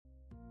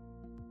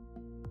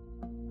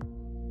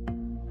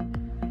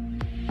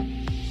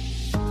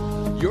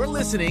You're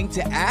listening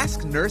to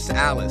Ask Nurse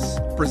Alice,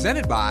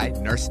 presented by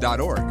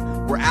Nurse.org,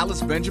 where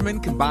Alice Benjamin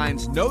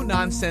combines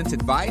no-nonsense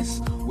advice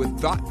with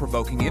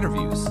thought-provoking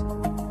interviews.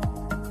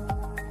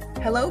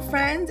 Hello,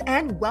 friends,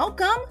 and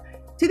welcome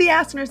to the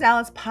Ask Nurse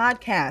Alice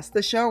podcast,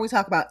 the show where we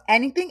talk about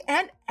anything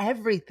and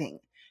everything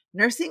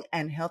nursing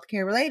and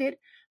healthcare related.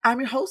 I'm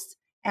your host,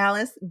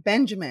 Alice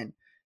Benjamin,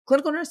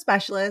 clinical nurse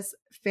specialist,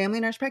 family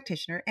nurse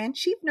practitioner, and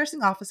chief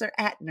nursing officer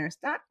at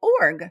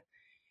Nurse.org.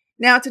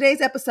 Now, today's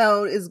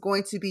episode is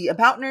going to be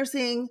about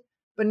nursing,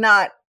 but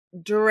not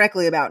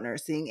directly about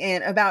nursing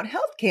and about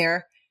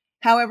healthcare.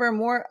 However,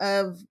 more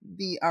of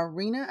the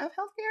arena of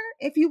healthcare,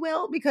 if you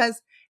will,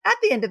 because at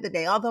the end of the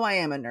day, although I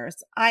am a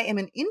nurse, I am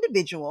an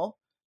individual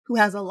who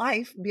has a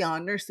life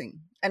beyond nursing.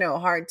 I know,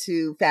 hard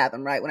to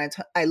fathom, right? When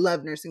I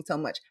love nursing so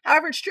much.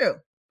 However, it's true.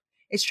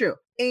 It's true.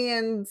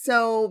 And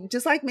so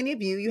just like many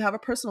of you, you have a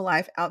personal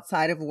life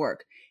outside of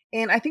work.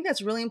 And I think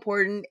that's really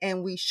important.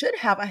 And we should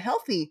have a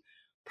healthy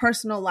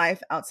personal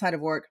life outside of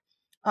work.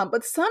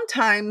 But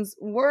sometimes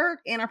work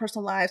and our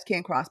personal lives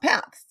can cross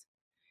paths.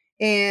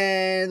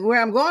 And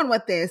where I'm going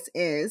with this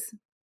is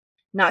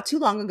not too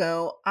long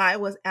ago, I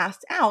was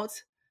asked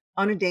out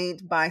on a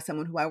date by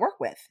someone who I work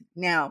with.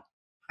 Now,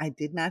 I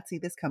did not see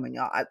this coming,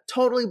 y'all. I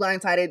totally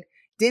blindsided,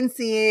 didn't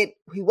see it.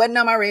 He wasn't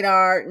on my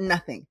radar,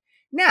 nothing.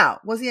 Now,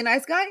 was he a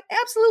nice guy?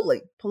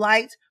 Absolutely.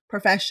 Polite,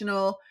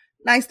 professional,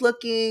 nice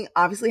looking,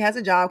 obviously has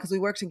a job because we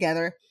work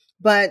together,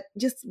 but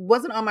just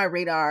wasn't on my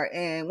radar.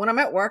 And when I'm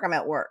at work, I'm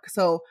at work.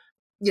 So,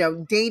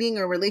 dating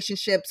or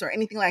relationships or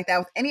anything like that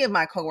with any of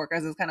my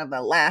coworkers is kind of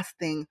the last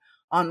thing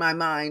on my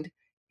mind.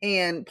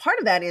 And part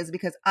of that is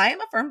because I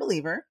am a firm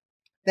believer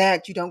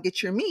that you don't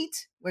get your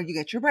meat where you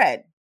get your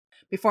bread.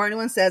 Before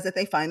anyone says that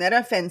they find that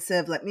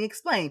offensive, let me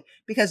explain.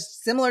 Because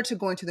similar to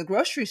going to the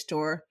grocery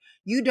store,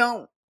 you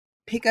don't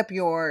pick up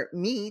your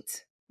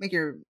meat, make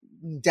your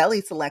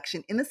deli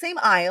selection in the same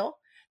aisle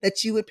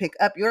that you would pick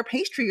up your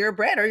pastry, your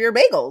bread, or your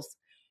bagels.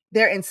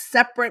 They're in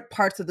separate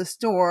parts of the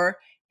store,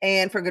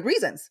 and for good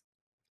reasons.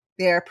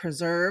 They're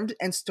preserved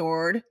and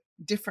stored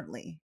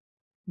differently.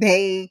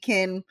 They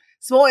can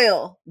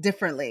spoil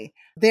differently.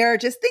 There are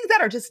just things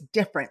that are just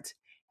different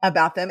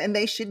about them, and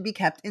they should be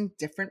kept in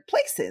different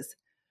places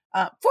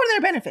for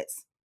their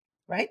benefits,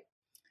 right?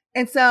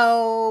 And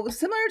so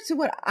similar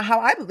to how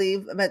I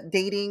believe about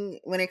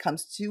dating when it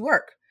comes to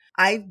work,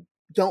 I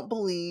don't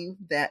believe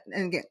that,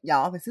 and again,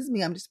 y'all, this is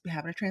me. I'm just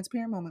having a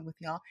transparent moment with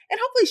y'all and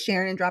hopefully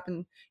sharing and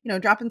dropping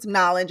some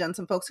knowledge on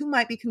some folks who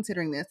might be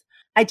considering this.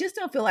 I just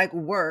don't feel like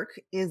work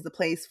is the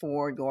place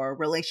for your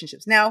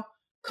relationships. Now,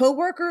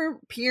 coworker,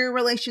 peer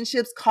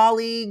relationships,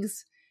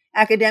 colleagues,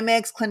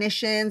 academics,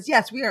 clinicians,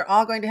 yes, we are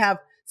all going to have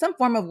some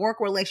form of work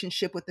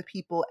relationship with the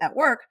people at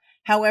work.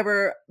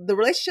 However, the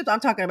relationship I'm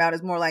talking about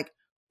is more like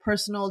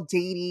personal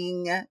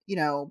dating,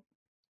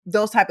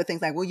 those type of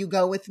things. Like, will you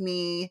go with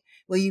me?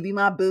 Will you be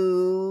my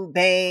boo,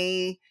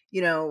 bae?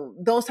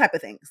 Those type of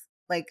things.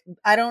 Like,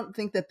 I don't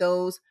think that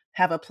those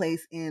have a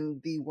place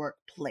in the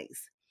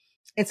workplace.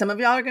 And some of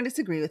y'all are going to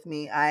disagree with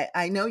me.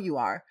 I know you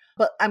are,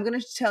 but I'm going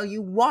to tell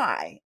you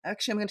why.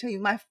 Actually, I'm going to tell you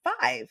my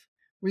 5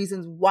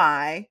 reasons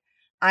why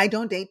I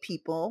don't date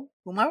people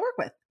whom I work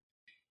with.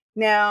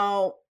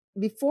 Now,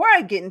 before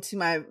I get into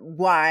my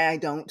why I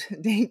don't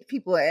date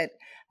people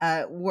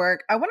at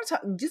work, I want to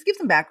just give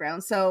some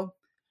background. So,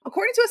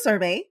 according to a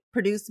survey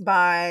produced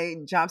by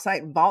job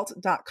site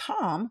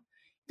Vault.com,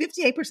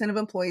 58% of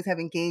employees have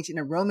engaged in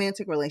a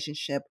romantic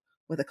relationship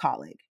with a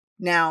colleague.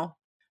 Now,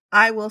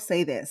 I will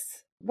say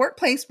this.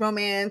 Workplace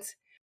romance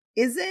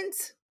isn't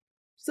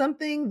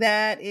something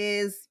that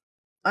is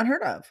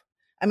unheard of.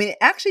 I mean, it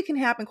actually can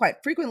happen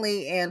quite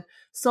frequently, and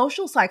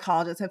social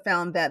psychologists have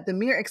found that the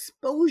mere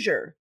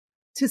exposure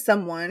to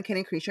someone can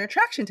increase your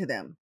attraction to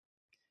them.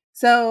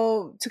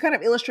 So to kind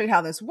of illustrate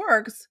how this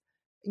works,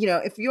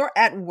 if you're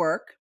at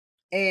work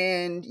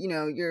and,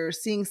 you're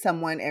seeing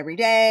someone every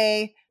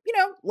day,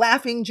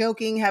 laughing,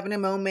 joking, having a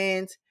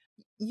moment,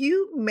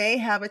 you may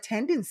have a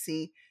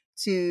tendency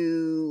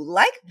to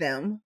like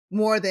them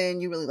more than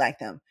you really like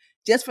them,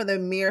 just for the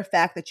mere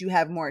fact that you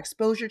have more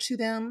exposure to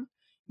them.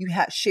 You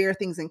share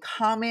things in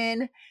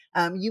common.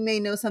 You may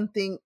know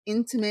something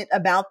intimate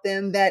about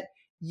them that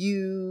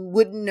you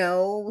wouldn't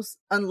know,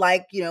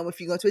 unlike,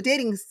 if you go to a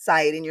dating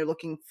site and you're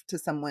looking to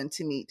someone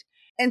to meet.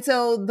 And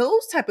so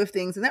those type of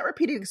things and that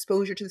repeated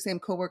exposure to the same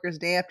coworkers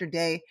day after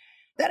day,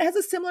 that has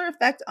a similar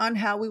effect on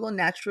how we will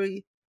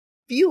naturally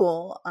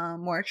fuel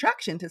more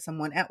attraction to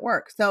someone at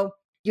work. So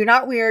you're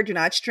not weird, you're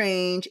not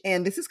strange.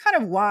 And this is kind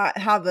of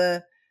how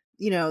the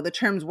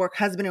terms work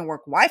husband and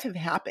work wife have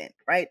happened,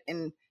 right?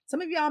 And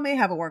some of y'all may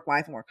have a work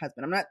wife and work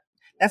husband.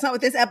 That's not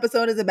what this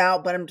episode is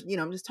about, but I'm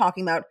just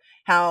talking about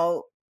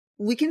how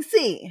we can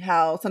see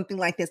how something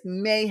like this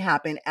may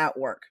happen at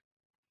work,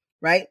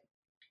 right?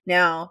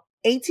 Now,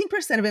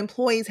 18% of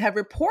employees have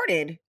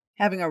reported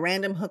having a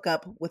random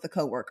hookup with a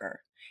coworker.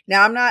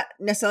 Now, I'm not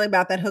necessarily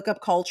about that hookup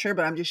culture,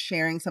 but I'm just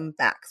sharing some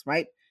facts,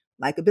 right?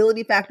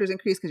 Likability factors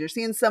increase because you're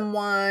seeing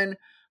someone,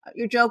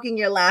 you're joking,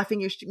 you're laughing,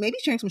 you're maybe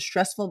sharing some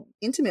stressful,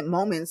 intimate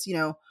moments,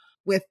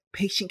 with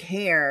patient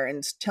care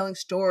and telling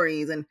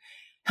stories and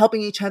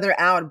helping each other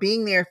out,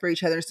 being there for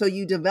each other. So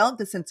you develop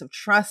the sense of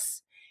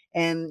trust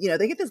and,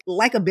 they get this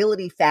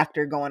likability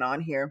factor going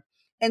on here.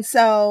 And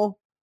so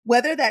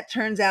whether that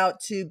turns out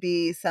to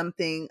be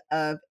something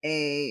of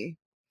a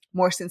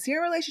more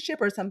sincere relationship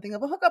or something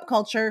of a hookup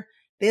culture,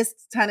 this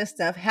kind of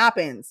stuff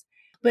happens.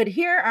 But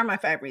here are my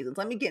 5 reasons.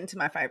 Let me get into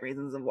my 5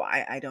 reasons of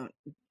why I don't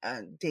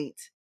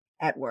date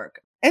at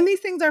work. And these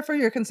things are for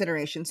your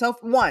consideration. So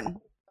 1,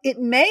 it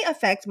may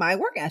affect my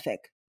work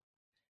ethic.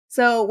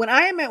 So when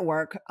I am at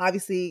work,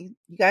 obviously,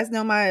 you guys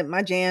know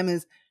my jam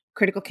is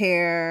critical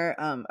care,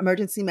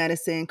 emergency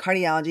medicine,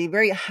 cardiology,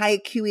 very high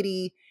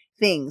acuity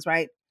things,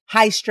 right?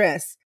 High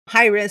stress,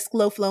 high risk,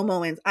 low flow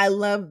moments.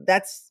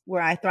 That's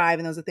where I thrive,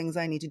 and those are things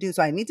I need to do.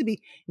 So I need to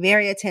be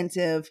very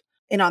attentive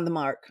and on the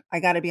mark. I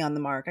got to be on the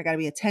mark. I got to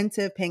be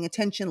attentive, paying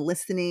attention,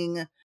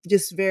 listening,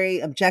 just very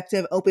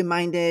objective,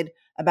 open-minded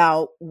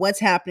about what's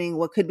happening,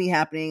 what could be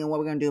happening, and what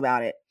we're going to do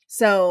about it.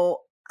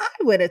 So I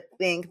would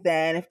think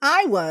that if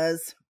I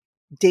was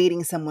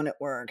dating someone at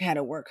work, had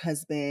a work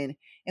husband,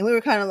 and we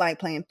were kind of like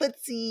playing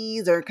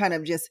footsies or kind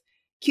of just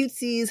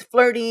cutesies,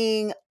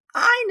 flirting,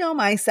 I know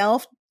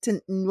myself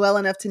well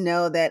enough to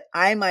know that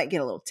I might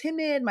get a little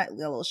timid, might get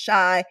a little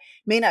shy,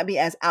 may not be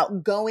as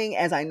outgoing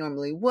as I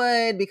normally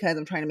would because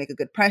I'm trying to make a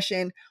good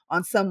impression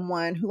on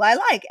someone who I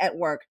like at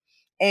work.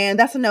 And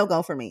that's a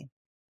no-go for me.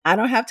 I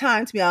don't have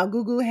time to be all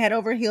goo-goo head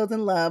over heels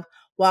in love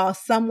while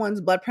someone's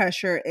blood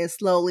pressure is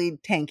slowly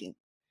tanking.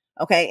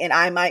 Okay. And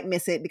I might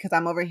miss it because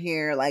I'm over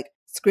here like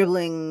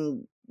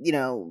scribbling,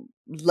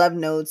 love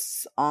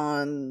notes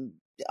on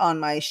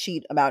my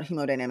sheet about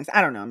hemodynamics.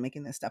 I don't know. I'm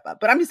making this stuff up,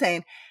 but I'm just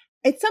saying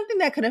it's something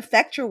that could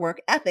affect your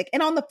work ethic.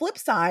 And on the flip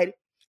side,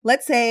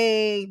 let's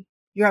say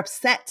you're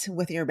upset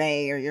with your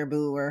bae or your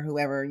boo or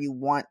whoever you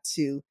want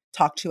to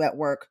talk to at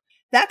work.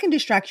 That can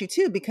distract you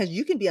too, because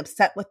you can be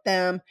upset with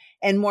them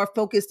and more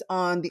focused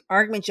on the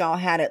argument y'all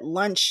had at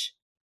lunch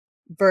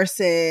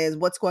versus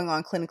what's going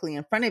on clinically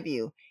in front of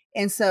you.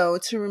 And so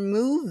to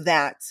remove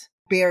that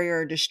barrier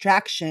or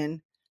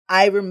distraction,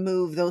 I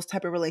remove those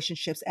type of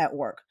relationships at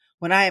work.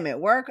 When I am at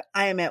work,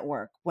 I am at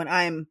work. When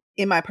I'm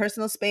in my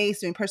personal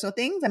space doing personal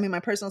things, I'm in my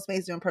personal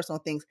space doing personal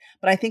things.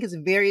 But I think it's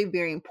very,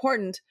 very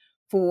important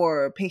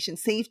for patient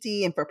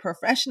safety and for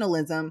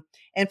professionalism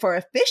and for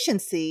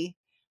efficiency.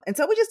 And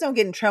so we just don't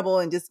get in trouble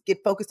and just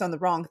get focused on the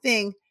wrong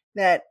thing,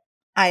 that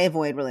I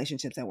avoid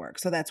relationships at work.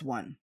 So that's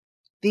 1.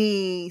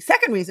 The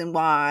second reason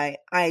why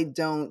I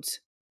don't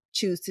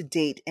choose to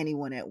date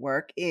anyone at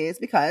work is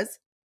because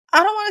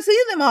I don't want to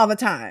see them all the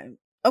time.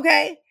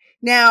 Okay.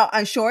 Now,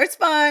 I'm sure it's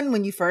fun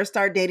when you first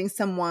start dating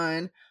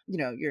someone,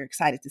 you're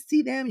excited to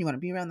see them. You want to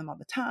be around them all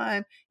the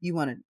time. You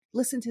want to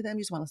listen to them.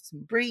 You just want to listen to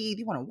them breathe.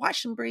 You want to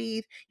watch them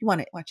breathe. You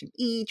want to watch them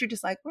eat. You're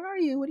just like, where are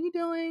you? What are you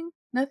doing?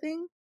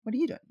 Nothing. What are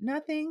you doing?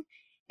 Nothing.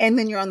 And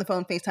then you're on the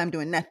phone FaceTime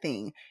doing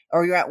nothing,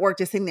 or you're at work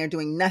just sitting there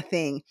doing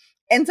nothing.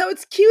 And so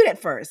it's cute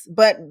at first,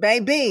 but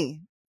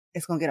baby,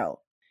 it's going to get old.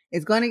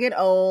 It's going to get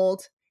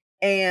old,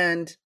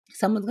 and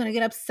someone's going to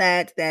get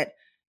upset that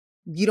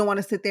you don't want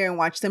to sit there and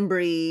watch them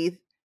breathe.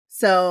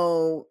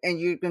 So, and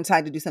you're going to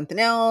decide to do something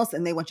else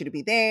and they want you to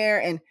be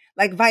there, and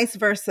like vice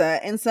versa.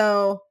 And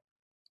so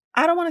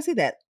I don't want to see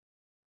that.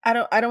 I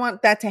don't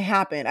want that to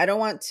happen. I don't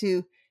want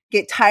to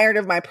get tired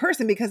of my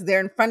person because they're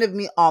in front of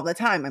me all the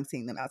time. I'm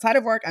seeing them outside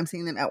of work. I'm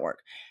seeing them at work.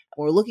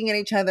 We're looking at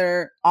each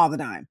other all the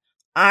time.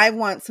 I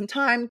want some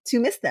time to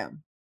miss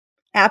them.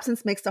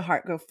 Absence makes the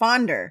heart grow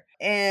fonder.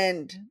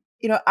 And,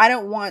 I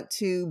don't want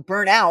to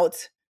burn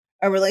out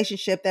a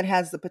relationship that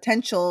has the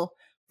potential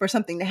for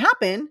something to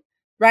happen,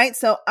 right?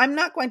 So I'm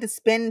not going to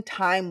spend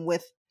time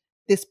with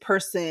this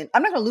person.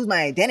 I'm not going to lose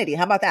my identity.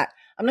 How about that?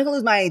 I'm not going to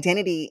lose my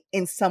identity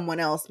in someone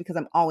else because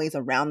I'm always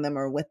around them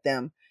or with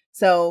them.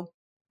 So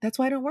that's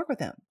why I don't work with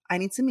them. I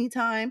need some me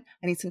time.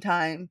 I need some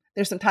time.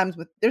 There's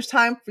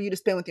time for you to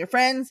spend with your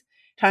friends,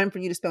 time for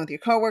you to spend with your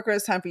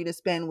coworkers, time for you to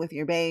spend with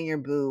your bae and your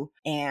boo.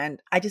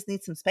 And I just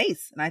need some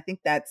space. And I think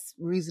that's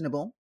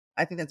reasonable.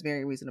 I think that's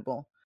very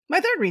reasonable. My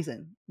third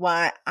reason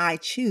why I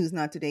choose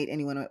not to date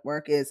anyone at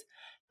work is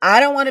I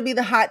don't want to be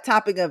the hot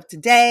topic of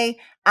today.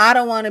 I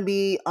don't want to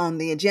be on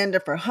the agenda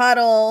for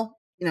huddle,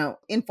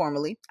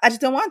 informally. I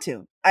just don't want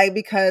to.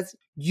 Because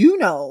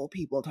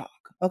people talk,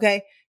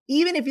 okay?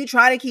 Even if you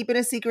try to keep it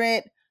a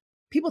secret,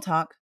 people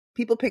talk.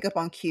 People pick up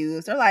on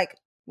cues. They're like,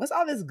 what's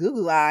all this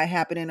goo-goo eye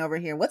happening over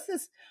here? What's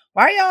this?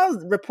 Why are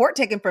y'all's report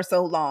taking for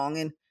so long?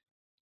 And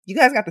you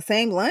guys got the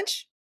same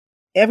lunch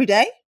every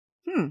day?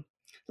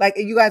 Like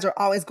you guys are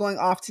always going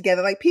off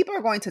together. Like people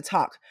are going to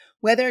talk,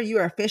 whether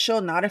you're official,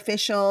 not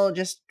official,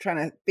 just trying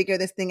to figure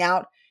this thing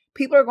out.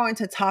 People are going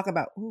to talk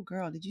about, oh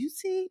girl, did you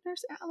see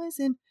Nurse Alice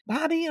and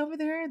Bobby over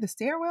there, the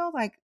stairwell?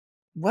 Like,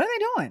 what are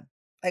they doing?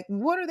 Like,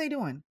 what are they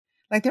doing?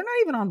 Like, they're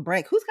not even on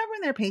break. Who's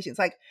covering their patients?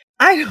 Like,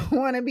 I don't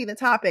want to be the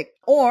topic.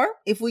 Or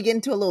if we get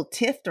into a little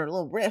tiff or a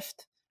little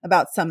rift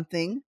about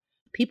something,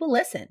 people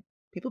listen.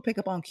 People pick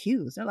up on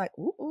cues. They're like,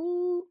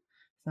 ooh,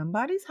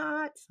 somebody's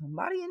hot,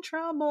 somebody in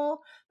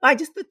trouble, by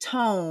just the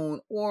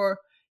tone or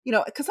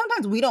because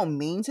sometimes we don't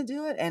mean to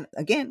do it. And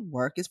again,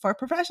 work is for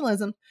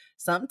professionalism.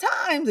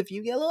 Sometimes if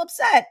you get a little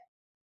upset, a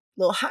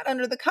little hot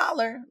under the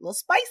collar, a little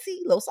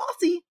spicy, a little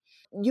saucy,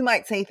 you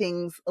might say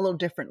things a little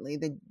differently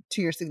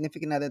to your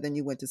significant other than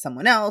you would to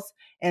someone else.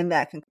 And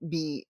that can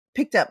be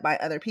picked up by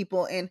other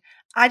people. And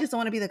I just don't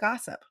want to be the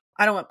gossip.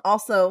 I don't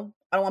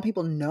want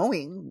people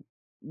knowing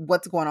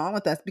what's going on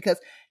with us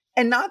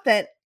and not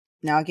that,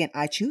 now again,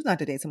 I choose not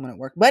to date someone at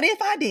work, but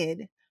if I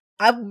did,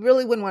 I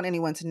really wouldn't want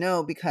anyone to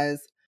know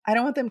because I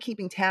don't want them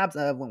keeping tabs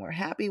of when we're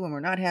happy, when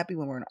we're not happy,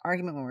 when we're in an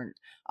argument, when we're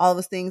all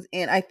those things.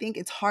 And I think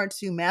it's hard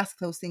to mask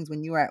those things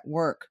when you're at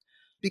work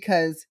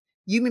because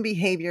human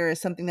behavior is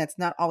something that's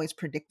not always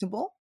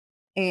predictable.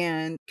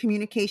 And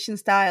communication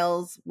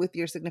styles with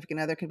your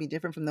significant other can be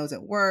different from those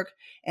at work.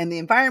 And the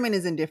environment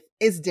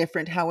is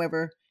different.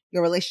 However,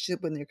 your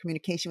relationship and your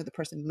communication with the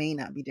person may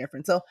not be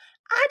different. So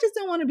I just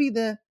don't want to be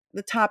the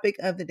topic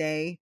of the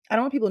day. I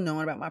don't want people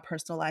knowing about my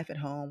personal life at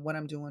home, what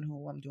I'm doing,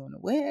 who I'm doing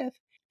it with.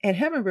 And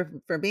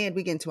heaven forbid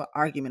we get into an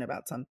argument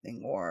about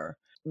something or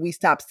we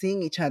stop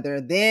seeing each other.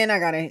 Then I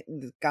got to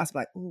gossip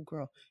like, oh,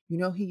 girl,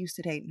 he used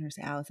to date Nurse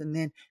Alice and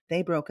then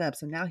they broke up.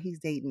 So now he's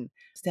dating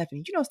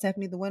Stephanie.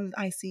 Stephanie, the one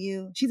in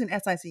ICU? She's in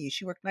SICU.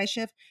 She worked night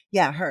shift.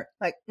 Yeah, her.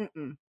 Like,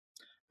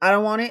 I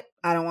don't want it.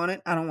 I don't want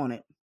it. I don't want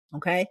it.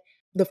 Okay.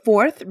 The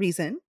fourth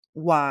reason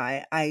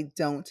why I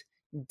don't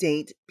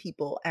date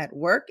people at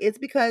work is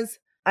because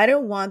I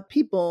don't want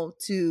people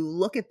to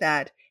look at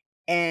that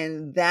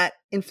and that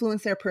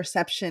influence their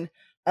perception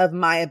of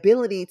my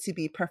ability to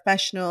be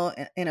professional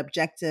and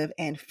objective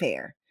and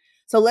fair.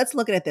 So let's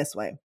look at it this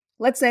way.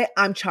 Let's say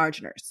I'm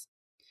charge nurse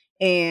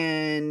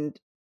and,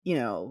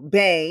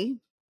 Bay,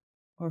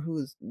 or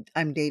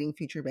I'm dating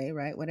future Bay,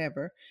 right?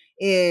 Whatever,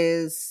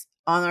 is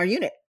on our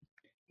unit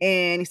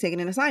and he's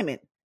taking an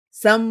assignment.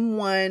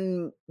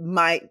 Someone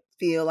might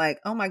feel like,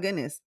 oh my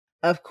goodness,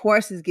 of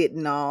course he's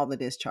getting all the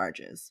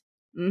discharges.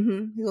 He's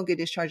going to get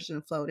discharges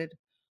and floated.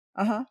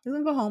 He's going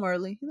to go home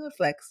early. He's going to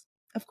flex.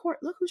 Of course,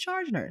 look who's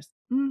charge nurse.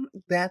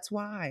 That's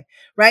why,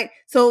 right?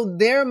 So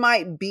there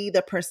might be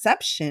the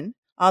perception,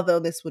 although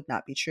this would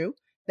not be true,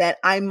 that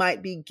I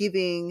might be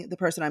giving the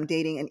person I'm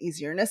dating an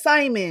easier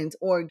assignment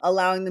or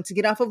allowing them to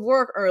get off of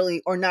work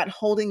early or not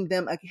holding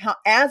them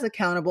as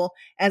accountable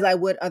as I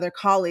would other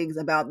colleagues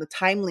about the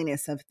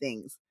timeliness of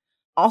things.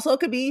 Also, it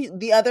could be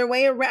the other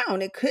way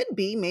around. It could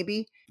be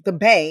maybe the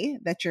Bay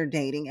that you're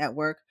dating at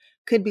work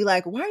could be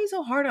like, why are you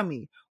so hard on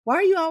me? Why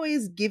are you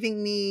always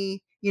giving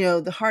me,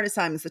 the hard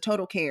assignments, the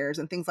total cares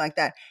and things like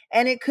that?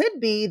 And it could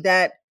be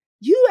that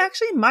you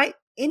actually might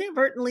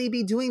inadvertently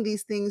be doing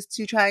these things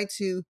to try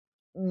to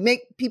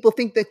make people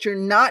think that you're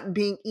not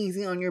being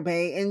easy on your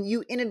Bay and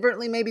you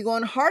inadvertently may be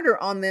going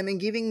harder on them and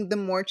giving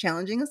them more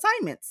challenging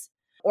assignments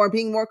or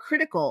being more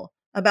critical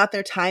about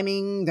their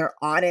timing, their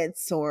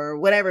audits, or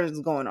whatever is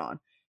going on.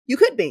 You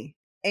could be.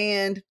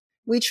 And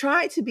we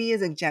try to be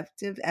as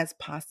objective as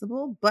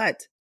possible,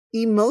 but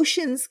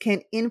emotions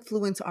can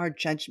influence our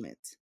judgment.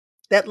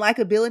 That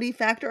likability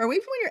factor, or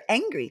even when you're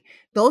angry,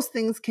 those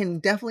things can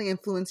definitely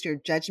influence your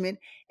judgment.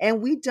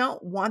 And we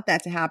don't want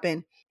that to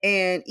happen.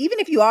 And even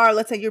if you are,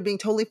 let's say you're being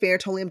totally fair,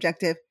 totally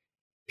objective,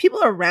 people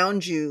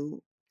around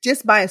you,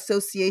 just by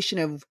association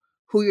of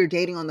who you're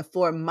dating on the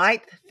floor,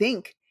 might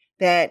think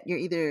that you're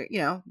either,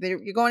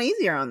 you're going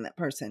easier on that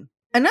person.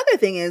 Another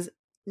thing is,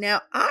 now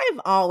I've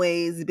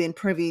always been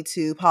privy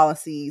to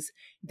policies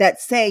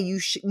that say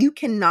you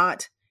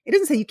cannot, it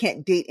doesn't say you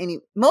can't date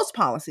most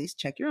policies,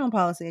 check your own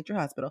policy at your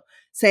hospital,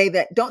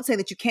 don't say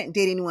that you can't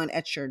date anyone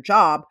at your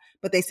job,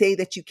 but they say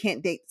that you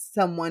can't date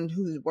someone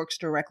who works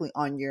directly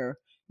on your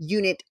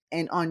unit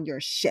and on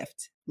your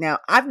shift. Now,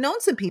 I've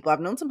known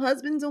some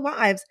husbands and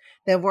wives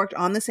that have worked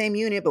on the same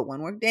unit, but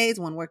one worked days,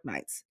 one worked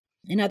nights.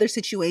 In other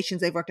situations,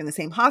 they've worked in the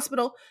same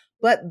hospital,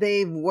 but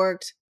they've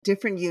worked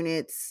different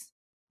units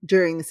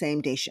during the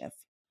same day shift.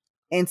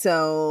 And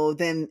so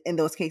then in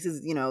those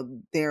cases,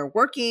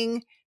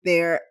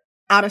 they're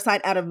out of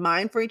sight, out of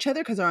mind for each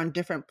other because they're on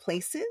different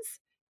places,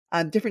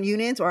 different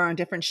units or on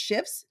different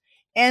shifts.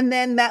 And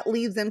then that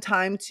leaves them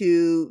time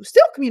to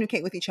still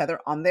communicate with each other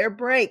on their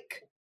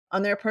break,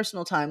 on their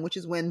personal time, which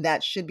is when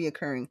that should be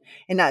occurring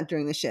and not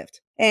during the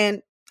shift.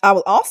 And I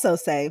will also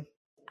say,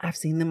 I've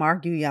seen them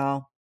argue,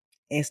 y'all.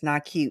 It's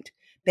not cute.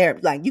 They're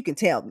like, you can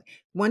tell.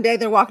 One day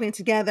they're walking in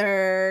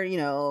together,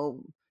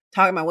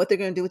 talking about what they're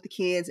going to do with the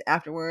kids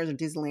afterwards or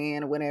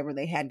Disneyland or whatever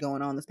they had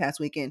going on this past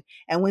weekend.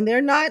 And when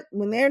they're not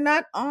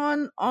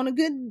on a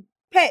good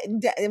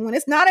when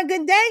it's not a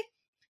good day,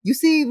 you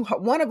see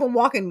one of them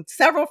walking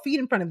several feet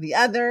in front of the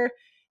other.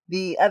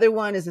 The other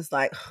one is just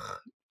like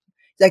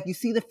you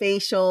see the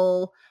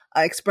facial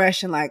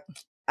expression, like,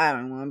 I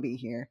don't want to be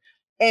here.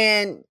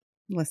 And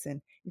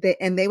listen,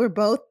 they were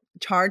both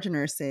charge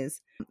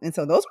nurses. And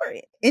so those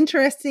were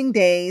interesting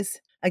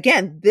days.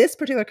 Again, this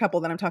particular couple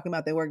that I'm talking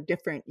about, they work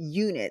different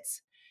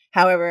units.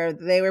 However,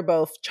 they were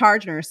both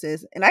charge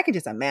nurses. And I could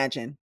just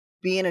imagine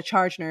being a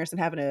charge nurse and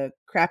having a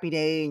crappy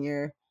day and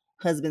your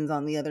husband's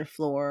on the other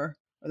floor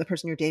or the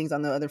person you're dating's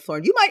on the other floor.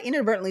 You might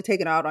inadvertently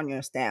take it out on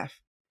your staff.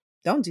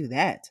 Don't do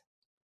that.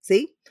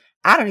 See,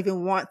 I don't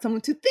even want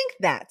someone to think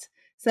that.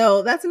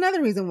 So that's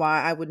another reason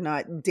why I would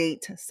not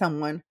date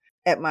someone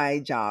at my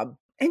job.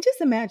 And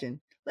just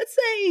imagine, let's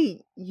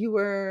say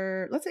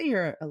you're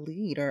a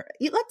lead, or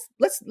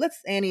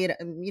let's Annie it,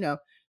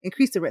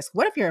 increase the risk.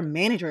 What if you're a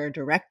manager or a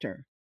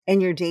director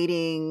and you're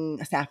dating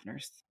a staff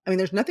nurse? I mean,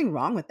 there's nothing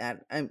wrong with that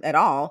at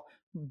all.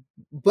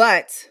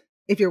 But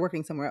if you're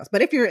working somewhere else,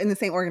 but if you're in the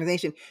same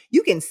organization,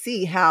 you can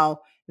see how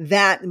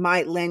that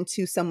might lend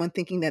to someone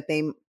thinking that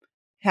they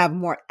have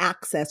more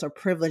access or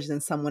privilege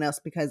than someone else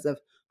because of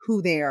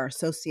who they are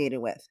associated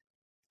with.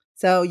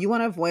 So you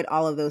want to avoid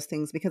all of those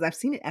things, because I've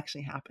seen it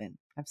actually happen.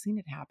 I've seen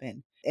it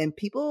happen. And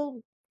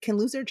people can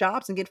lose their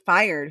jobs and get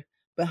fired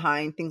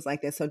behind things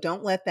like this. So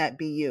don't let that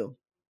be you.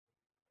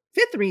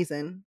 Fifth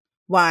reason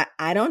why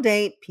I don't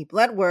date people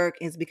at work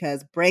is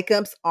because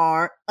breakups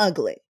are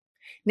ugly.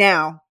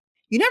 Now,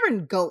 you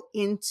never go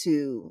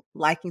into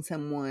liking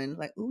someone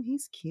like, oh,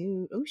 he's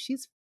cute. Oh,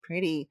 she's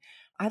pretty.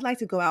 I'd like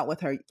to go out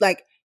with her.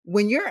 Like,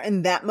 when you're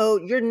in that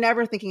mode, you're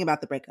never thinking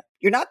about the breakup.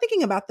 You're not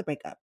thinking about the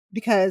breakup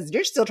because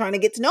you're still trying to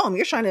get to know him.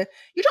 You're trying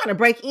to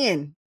break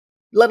in,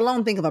 let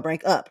alone think of a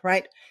breakup,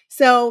 right?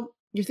 So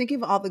you're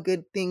thinking of all the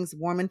good things,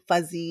 warm and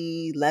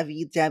fuzzy,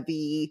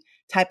 lovey-dovey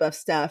type of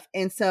stuff.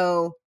 And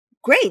so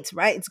great,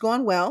 right? It's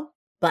going well,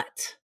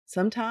 but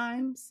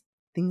sometimes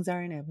things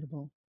are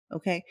inevitable.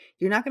 Okay.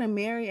 You're not going to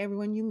marry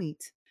everyone you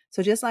meet.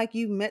 So just like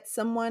you met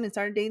someone and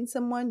started dating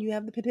someone, you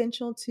have the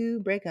potential to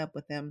break up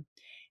with them.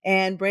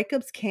 And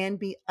breakups can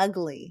be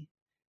ugly.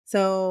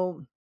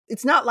 So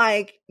it's not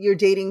like you're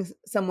dating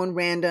someone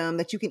random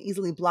that you can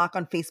easily block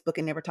on Facebook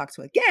and never talk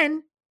to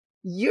again.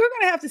 You're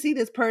going to have to see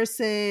this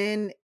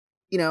person,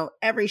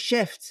 every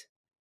shift,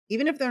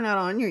 even if they're not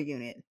on your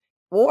unit.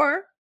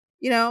 Or,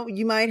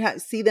 you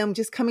might see them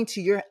just coming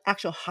to your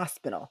actual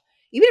hospital.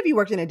 Even if you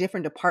worked in a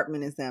different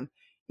department as them,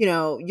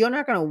 you're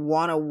not going to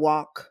want to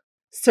walk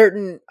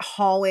certain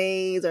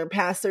hallways or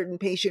past certain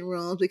patient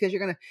rooms because it's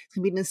going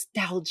to be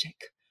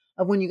nostalgic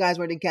of when you guys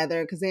were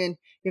together. Because then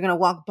you're going to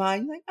walk by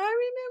and you're like, I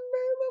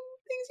remember when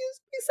things used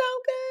to be so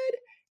good,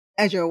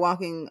 as you're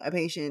walking a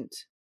patient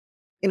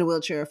in a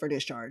wheelchair for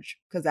discharge,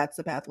 because that's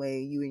the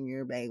pathway you and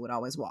your bae would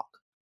always walk.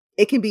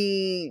 It can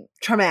be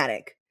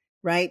traumatic,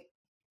 right?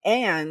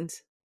 And,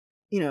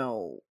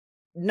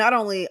 not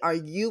only are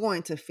you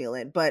going to feel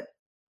it, but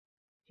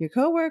your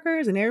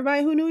coworkers and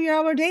everybody who knew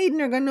y'all were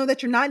dating are going to know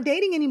that you're not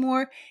dating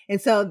anymore. And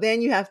so then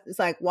it's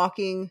like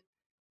walking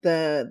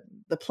the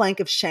plank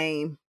of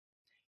shame.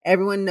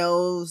 Everyone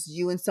knows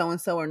you and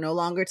so are no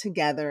longer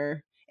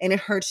together, and it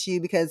hurts you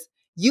because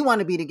you want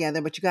to be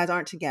together, but you guys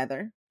aren't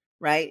together,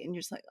 right? And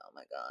you're just like, oh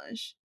my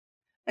gosh,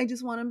 I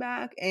just want him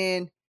back.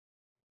 And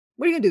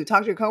what are you gonna do?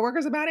 Talk to your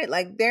coworkers about it?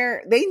 Like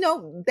they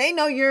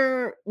know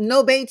you're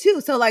no bae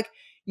too. So like,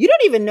 you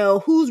don't even know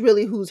who's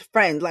really who's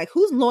friend, like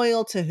who's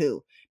loyal to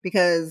who.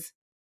 Because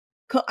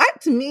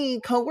to me,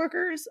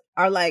 coworkers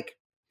are like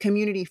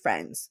community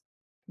friends.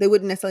 They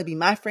wouldn't necessarily be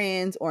my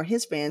friends or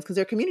his friends because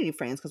they're community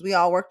friends, because we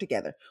all work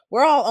together.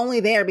 We're all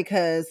only there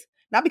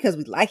not because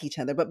we like each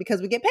other, but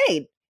because we get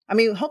paid. I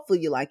mean, hopefully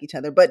you like each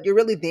other, but you're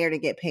really there to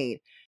get paid.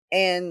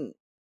 And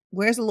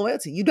where's the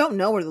loyalty? You don't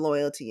know where the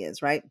loyalty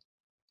is, right?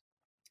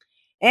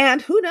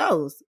 And who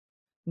knows?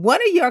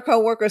 One of your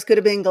coworkers could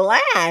have been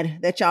glad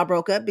that y'all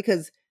broke up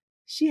because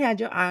she had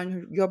your eye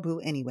on your boo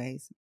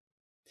anyways.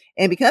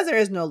 And because there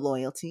is no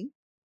loyalty,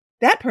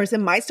 that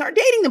person might start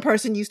dating the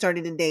person you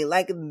started to date.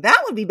 Like,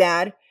 that would be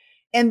bad.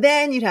 And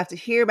then you'd have to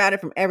hear about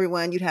it from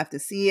everyone. You'd have to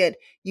see it.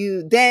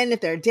 Then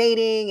if they're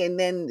dating and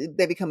then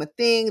they become a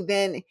thing,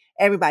 then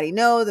everybody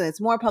knows, and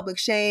it's more public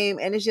shame.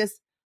 And it's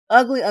just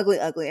ugly, ugly,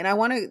 ugly. And I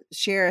want to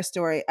share a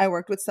story. I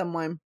worked with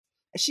someone.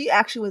 She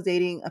actually was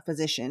dating a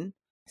physician,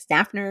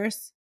 staff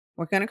nurse,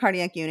 working on a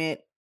cardiac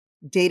unit,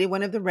 dated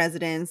one of the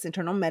residents,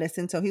 internal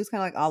medicine. So he was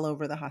kind of like all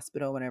over the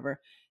hospital, whatever.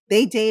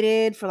 They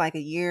dated for like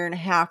a year and a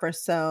half or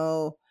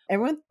so.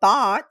 Everyone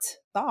thought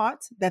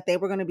that they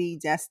were going to be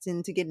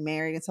destined to get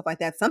married and stuff like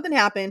that. Something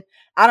happened.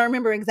 I don't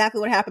remember exactly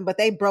what happened, but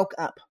they broke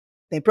up.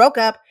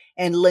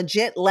 And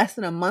legit less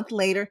than a month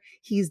later,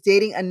 he's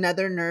dating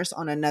another nurse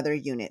on another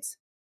unit.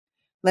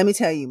 Let me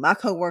tell you, my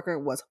coworker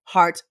was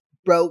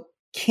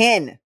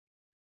heartbroken.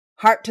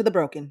 Heart to the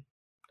broken.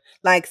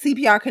 Like,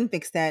 CPR couldn't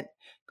fix that.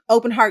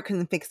 Open heart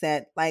couldn't fix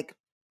that. Like,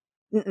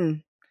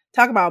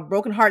 talk about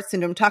broken heart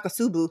syndrome,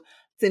 Takotsubo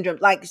syndrome.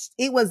 Like,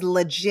 it was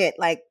legit.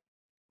 Like,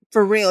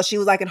 for real, she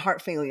was like in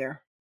heart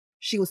failure.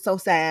 She was so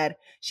sad.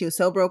 She was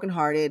so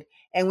brokenhearted.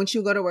 And when she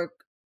would go to work,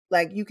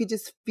 like, you could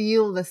just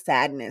feel the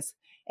sadness.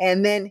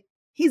 And then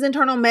he's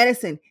internal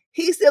medicine.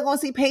 He's still going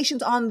to see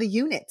patients on the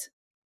unit.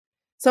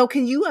 So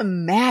can you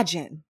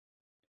imagine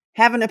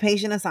having a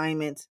patient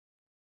assignment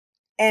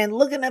and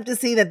looking up to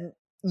see that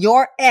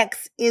your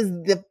ex is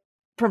the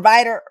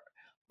provider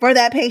for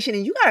that patient,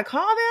 and you got to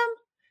call them?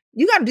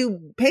 You got to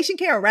do patient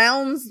care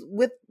rounds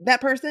with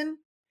that person?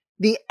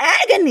 The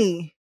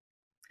agony.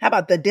 How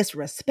about the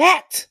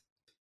disrespect?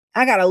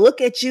 I got to look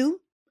at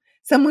you,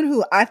 someone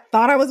who I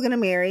thought I was going to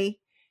marry,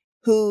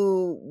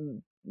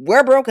 who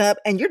we're broke up,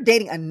 and you're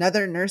dating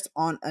another nurse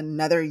on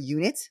another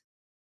unit.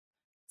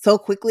 so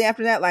quickly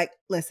after that. Like,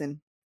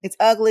 listen, it's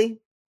ugly.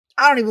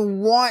 I don't even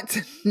want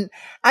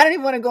I don't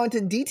even want to go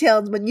into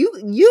details, but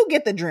you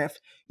get the drift.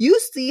 You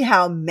see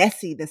how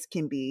messy this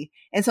can be.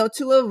 And so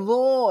to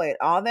avoid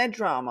all that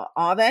drama,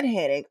 all that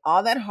headache,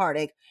 all that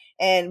heartache,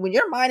 and when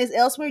your mind is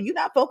elsewhere, you're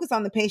not focused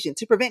on the patient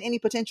to prevent any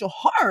potential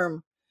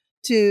harm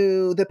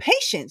to the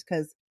patient,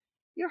 because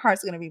your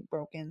heart's going to be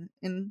broken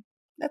and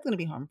that's going to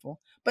be harmful.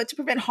 But to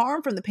prevent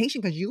harm from the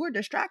patient, because you were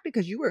distracted,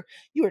 because you were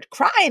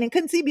crying and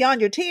couldn't see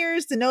beyond your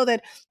tears to know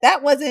that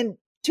that wasn't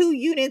 2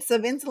 units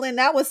of insulin,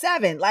 that was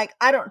 7. Like,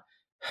 I don't,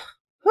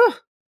 whew,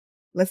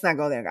 let's not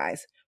go there,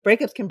 guys.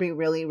 Breakups can be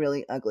really,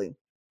 really ugly.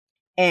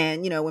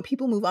 And, when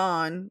people move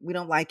on, we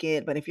don't like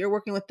it. But if you're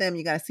working with them,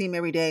 you got to see them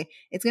every day.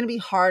 It's going to be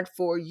hard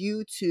for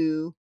you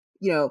to,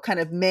 kind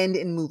of mend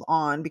and move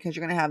on, because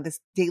you're going to have this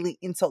daily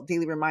insult,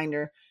 daily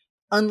reminder.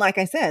 Unlike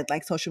I said,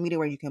 like social media,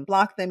 where you can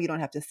block them. You don't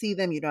have to see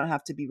them. You don't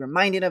have to be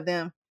reminded of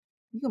them.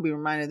 You're going to be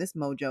reminded of this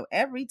mojo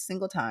every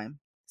single time,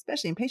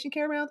 especially in patient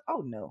care rounds.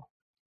 Oh, no.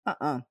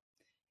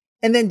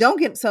 And then don't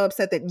get so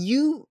upset that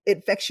it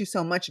affects you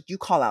so much that you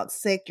call out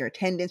sick, your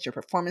attendance, your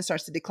performance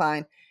starts to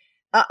decline.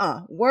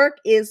 Work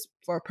is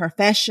for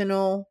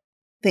professional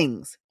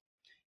things.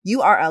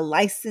 You are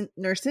licensed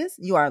nurses.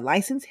 You are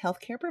licensed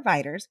healthcare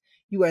providers.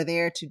 You are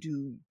there to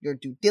do your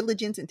due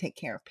diligence and take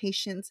care of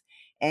patients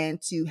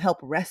and to help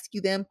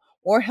rescue them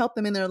or help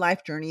them in their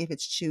life journey if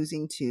it's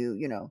choosing to,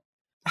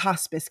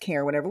 hospice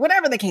care,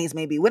 whatever the case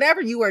may be,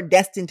 whatever you are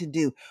destined to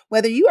do,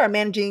 whether you are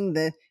managing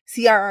the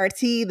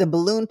CRRT, the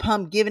balloon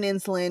pump, giving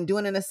insulin,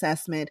 doing an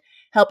assessment,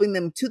 helping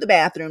them to the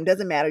bathroom,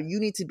 doesn't matter. You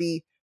need to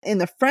be in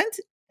the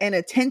front and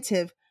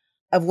attentive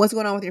of what's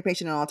going on with your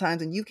patient at all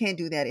times. And you can't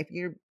do that if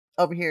you're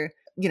over here,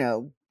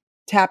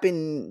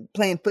 tapping,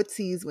 playing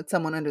footsies with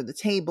someone under the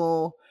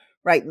table,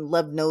 writing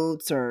love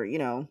notes, or,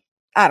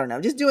 I don't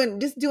know, just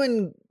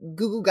doing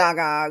goo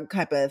gaga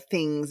type of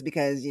things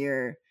because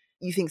you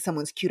think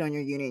someone's cute on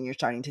your unit and you're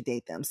starting to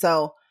date them.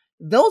 So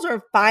those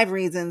are 5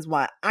 reasons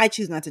why I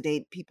choose not to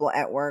date people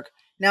at work.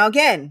 Now,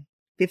 again,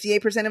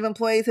 58% of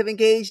employees have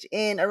engaged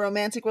in a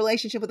romantic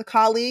relationship with a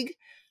colleague.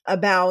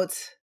 About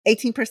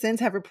 18%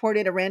 have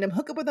reported a random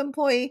hookup with an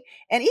employee.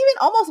 And even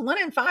almost 1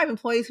 in 5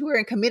 employees who are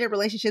in committed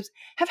relationships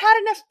have had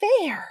an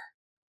affair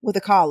with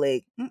a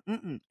colleague.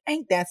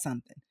 Ain't that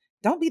something?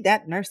 Don't be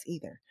that nurse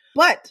either.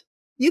 But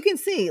you can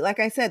see, like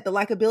I said, the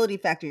likability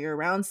factor. You're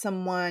around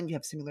someone, you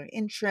have similar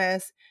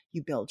interests,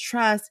 you build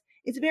trust.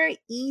 It's very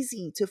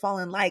easy to fall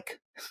in like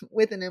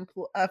with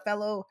a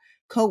fellow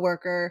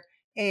coworker.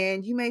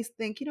 And you may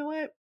think, you know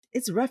what?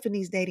 It's rough in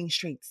these dating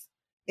streets.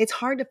 It's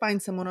hard to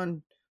find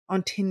someone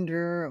on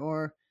Tinder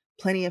or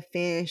Plenty of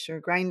Fish or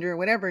Grindr or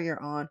whatever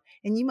you're on.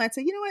 And you might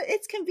say, you know what?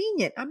 It's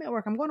convenient. I'm at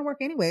work. I'm going to work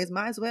anyways.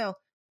 Might as well.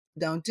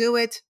 Don't do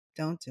it.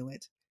 Don't do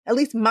it. At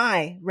least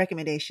my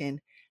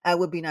recommendation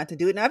would be not to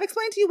do it. Now, I've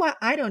explained to you why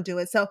I don't do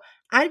it. So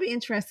I'd be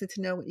interested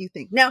to know what you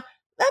think. Now,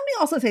 let me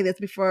also say this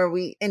before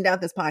we end out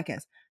this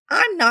podcast.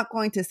 I'm not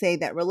going to say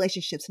that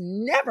relationships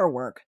never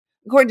work.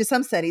 According to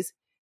some studies,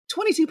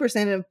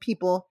 22% of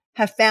people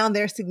have found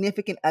their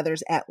significant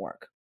others at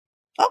work.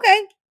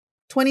 Okay,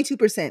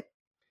 22%.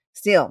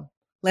 Still,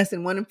 less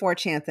than 1 in 4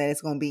 chance that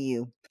it's going to be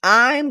you.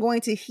 I'm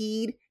going to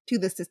heed to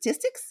the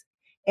statistics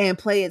and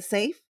play it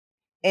safe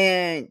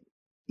and,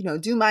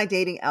 do my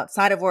dating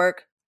outside of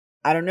work.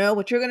 I don't know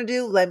what you're going to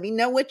do. Let me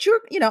know what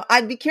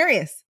I'd be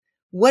curious.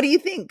 What do you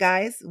think,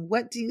 guys?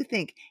 What do you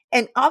think?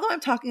 And although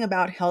I'm talking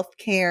about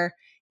healthcare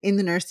in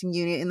the nursing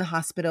unit, in the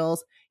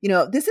hospitals,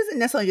 this isn't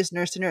necessarily just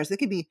nurse to nurse. It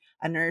could be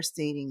a nurse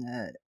dating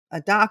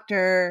a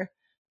doctor,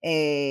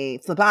 a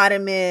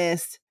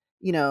phlebotomist,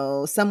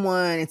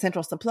 someone in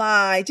central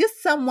supply,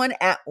 just someone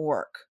at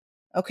work.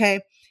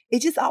 Okay.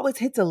 It just always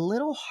hits a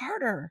little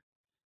harder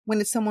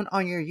when it's someone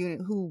on your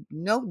unit who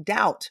no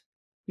doubt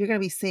you're going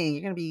to be seeing,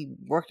 you're going to be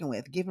working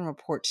with, giving a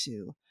report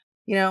to,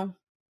 I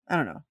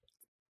don't know.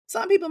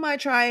 Some people might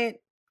try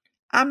it.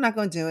 I'm not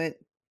going to do it.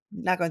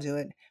 Not going to do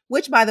it.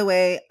 Which, by the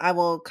way, I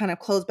will kind of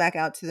close back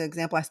out to the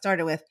example I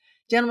started with.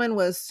 Gentleman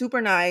was super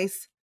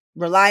nice,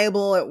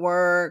 reliable at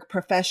work,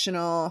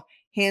 professional,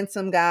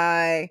 handsome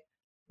guy.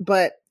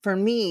 But for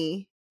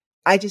me,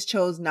 I just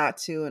chose not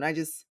to. And I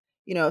just,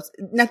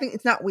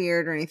 it's not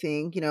weird or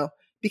anything,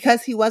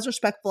 because he was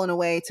respectful in a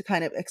way to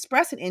kind of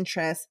express an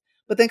interest,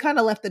 but then kind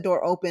of left the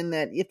door open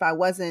that if I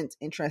wasn't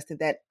interested,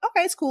 that,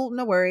 okay, it's cool,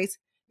 no worries,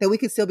 that we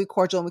could still be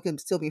cordial and we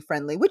could still be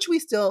friendly, which we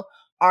still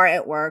are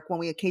at work when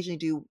we occasionally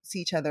do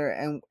see each other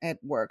and at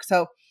work.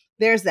 So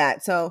there's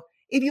that. So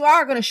if you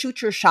are going to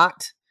shoot your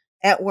shot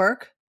at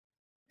work,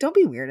 don't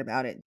be weird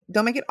about it.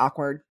 Don't make it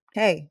awkward.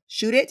 Hey,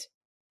 shoot it.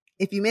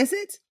 If you miss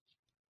it,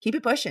 keep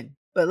it pushing.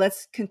 But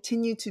let's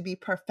continue to be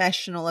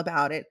professional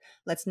about it.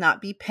 Let's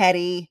not be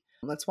petty.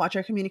 Let's watch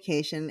our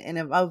communication. And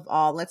above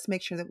all, let's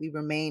make sure that we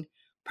remain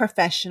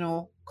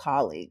professional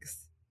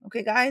colleagues.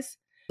 Okay, guys?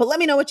 But let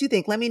me know what you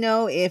think. Let me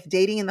know if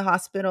dating in the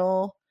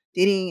hospital,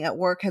 dating at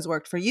work has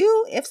worked for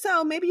you. If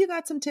so, maybe you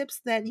got some tips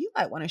that you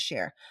might want to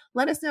share.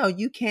 Let us know.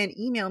 You can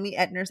email me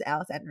at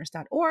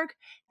nursealice@nurse.org.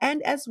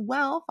 And as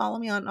well, follow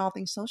me on all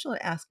things social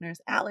at Ask Nurse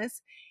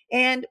Alice.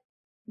 And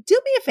do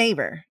me a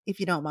favor, if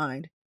you don't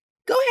mind.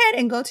 Go ahead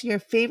and go to your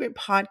favorite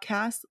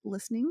podcast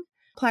listening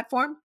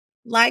platform,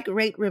 like,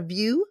 rate,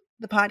 review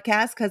the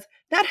podcast, because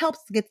that helps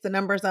get the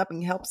numbers up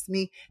and helps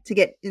me to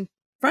get in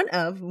front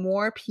of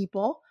more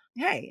people.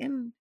 Hey,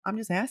 and I'm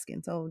just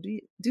asking. So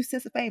do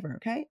sis a favor,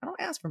 okay? I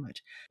don't ask for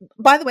much.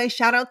 By the way,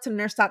 shout out to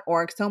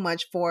nurse.org so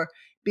much for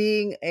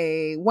being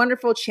a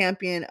wonderful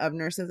champion of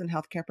nurses and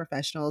healthcare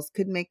professionals.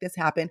 Couldn't make this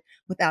happen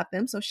without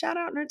them. So shout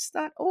out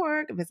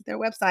nurse.org, visit their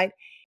website.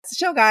 It's the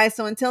show, guys.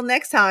 So until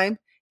next time,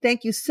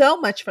 thank you so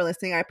much for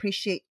listening. I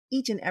appreciate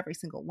each and every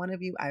single one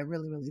of you. I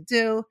really, really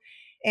do.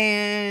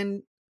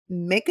 And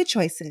make good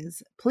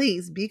choices.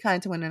 Please be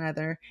kind to one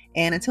another.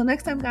 And until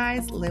next time,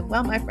 guys, live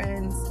well, my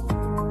friends.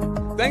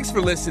 Thanks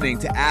for listening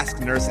to Ask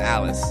Nurse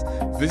Alice.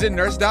 Visit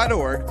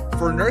nurse.org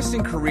for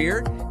nursing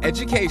career,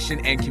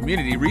 education, and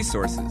community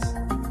resources.